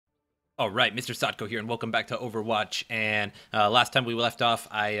All right, MrSotko here, and welcome back to Overwatch. And last time we left off,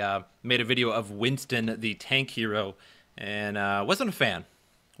 I made a video of Winston, the tank hero, and wasn't a fan.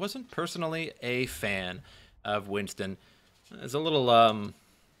 Wasn't personally a fan of Winston. It's a little,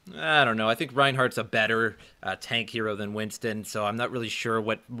 I don't know. I think Reinhardt's a better tank hero than Winston, so I'm not really sure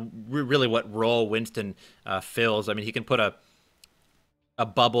what role Winston fills. I mean, he can put a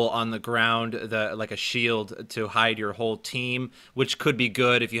bubble on the ground, like a shield to hide your whole team, which could be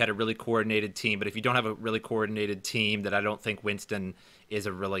good if you had a really coordinated team. But if you don't have a really coordinated team, then I don't think Winston is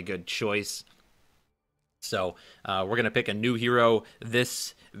a really good choice. So we're going to pick a new hero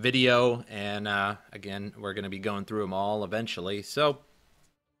this video, and again, we're going to be going through them all eventually. So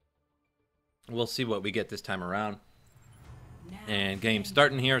we'll see what we get this time around. And game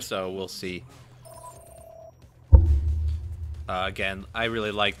starting here, so we'll see. Again, I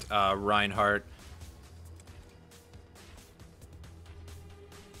really liked Reinhardt,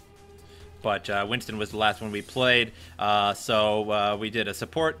 but Winston was the last one we played. So we did a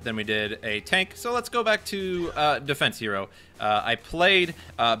support, then we did a tank. So let's go back to defense hero. I played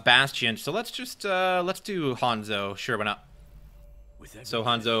Bastion, so let's do Hanzo. Sure, why not? So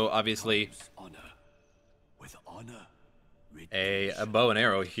Hanzo, obviously, a bow and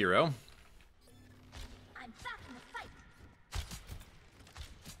arrow hero.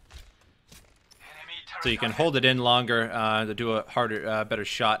 So you can hold it in longer to do a harder, better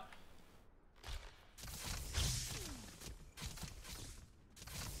shot.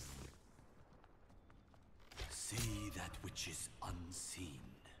 See that which is unseen.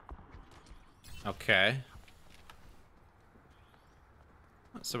 Okay.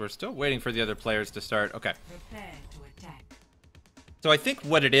 So we're still waiting for the other players to start. Okay. Prepare to attack. So I think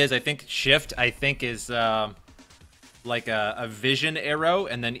what it is, I think shift, is like a vision arrow,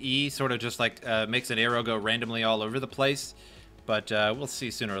 and then E sort of just like makes an arrow go randomly all over the place. But we'll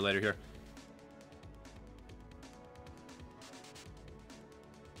see sooner or later here.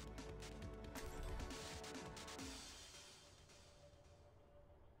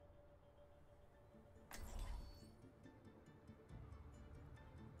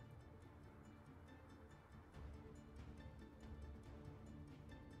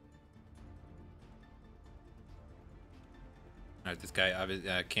 All right, this guy obviously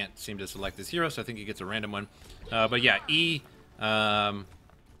can't seem to select his hero, so I think he gets a random one. But yeah, E, let's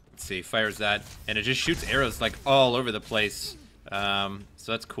see, fires that, and it just shoots arrows like all over the place. So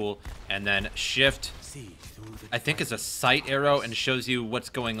that's cool. And then shift, I think, is a sight arrow and shows you what's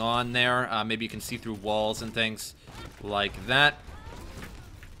going on there. Maybe you can see through walls and things like that.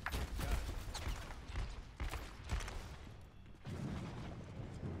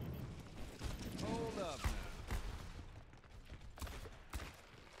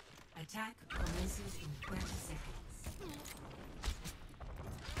 Attack commences in 20 seconds.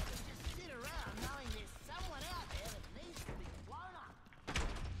 Sit around knowing there's someone out there that needs to be blown up.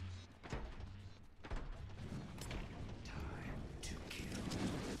 Time to kill.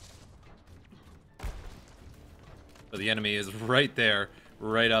 So the enemy is right there,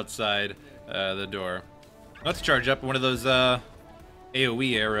 right outside the door. Let's charge up one of those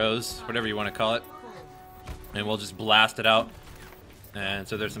AoE arrows, whatever you want to call it, and we'll just blast it out. And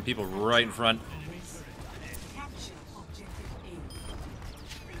so there's some people right in front. Capture objective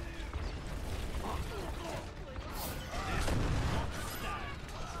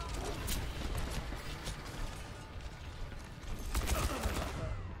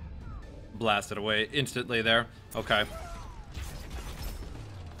Blasted away instantly there. Okay.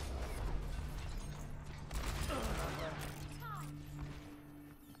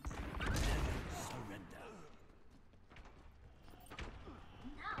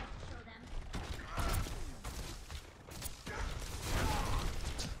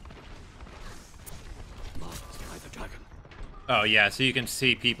 Oh yeah, so you can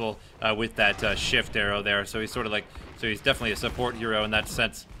see people with that shift arrow there. So he's sort of like, so he's definitely a support hero in that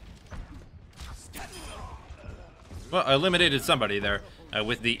sense. Well, I eliminated somebody there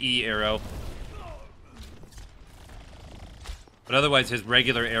with the E arrow. But otherwise, his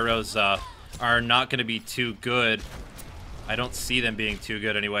regular arrows are not going to be too good. I don't see them being too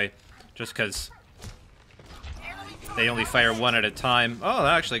good anyway, just because they only fire one at a time. Oh,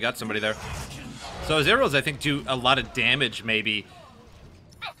 I actually got somebody there. So his arrows, I think, do a lot of damage, maybe.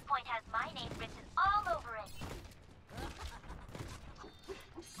 This point has my name written all over it.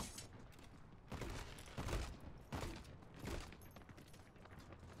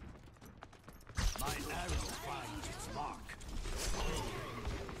 My arrow finds its mark.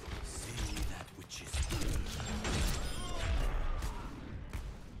 See that which is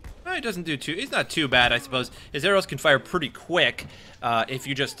He doesn't do too. He's not too bad, I suppose. His arrows can fire pretty quick if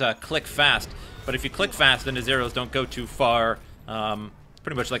you just click fast. But if you click fast, then his arrows don't go too far.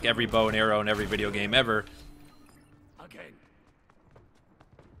 Pretty much like every bow and arrow in every video game ever. Again.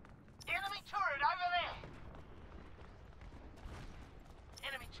 Enemy turret over there.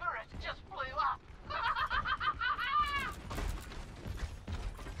 Enemy turret just blew up.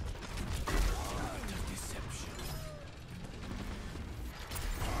 Deception.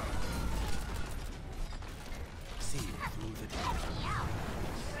 See through the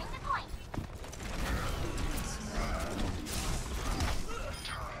Bring the point.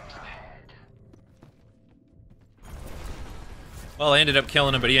 Well, I ended up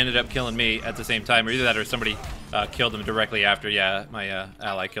killing him, but he ended up killing me at the same time. Or either that or somebody killed him directly after. Yeah, my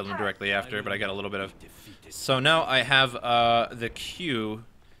ally killed him directly after, but I got a little bit of... So now I have the Q,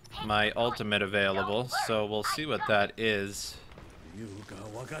 my ultimate available, so we'll see what that is.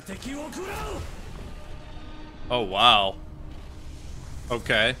 Oh, wow.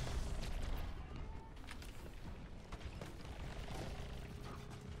 Okay.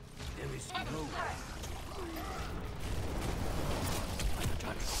 There is no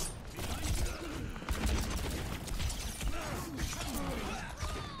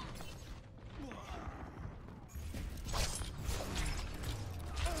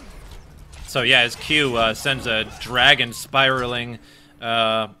So yeah, his Q sends a dragon spiraling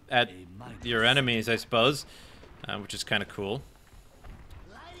at your enemies, I suppose, which is kind of cool.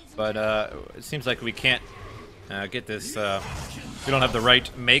 But it seems like we can't get this. We don't have the right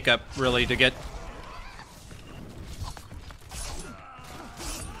makeup really to get.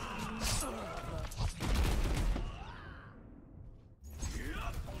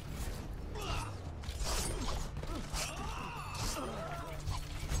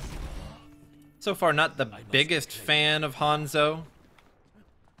 So far, not the biggest fan of Hanzo.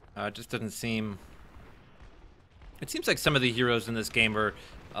 It just doesn't seem... It seems like some of the heroes in this game are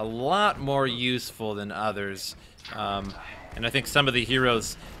a lot more useful than others. And I think some of the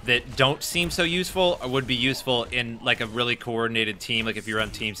heroes that don't seem so useful would be useful in like a really coordinated team, like if you're on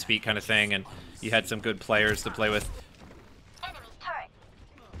TeamSpeak kind of thing and you had some good players to play with. Enemy turret.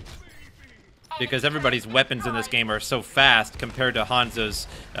 Because everybody's weapons in this game are so fast compared to Hanzo's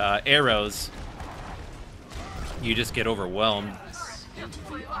arrows. You just get overwhelmed. Just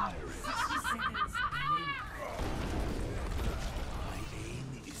blew up. 60 seconds remaining. my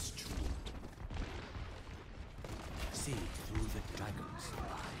aim is true. See through the dragon's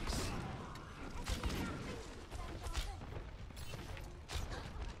eyes.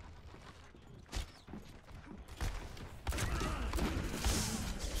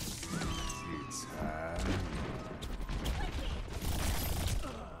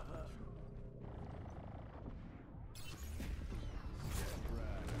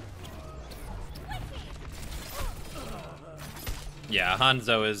 Yeah,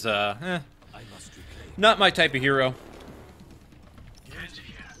 Hanzo is I must reclaim. not my type of hero. Ladies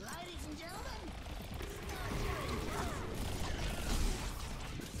and gentlemen.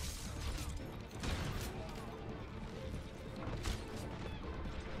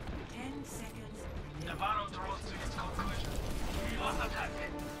 10 seconds remaining. battle draws to its conclusion. We must attack.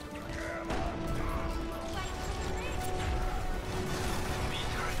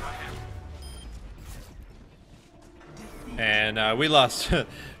 And we lost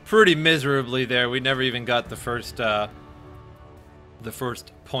pretty miserably there. We never even got the first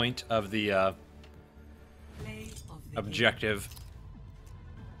point of the Play of the objective.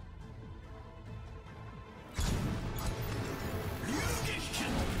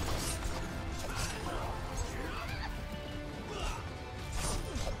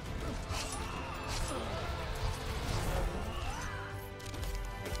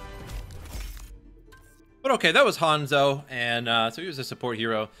 But okay, that was Hanzo, and so he was a support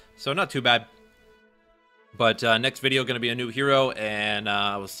hero, so not too bad. But next video going to be a new hero, and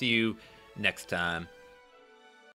we'll see you next time.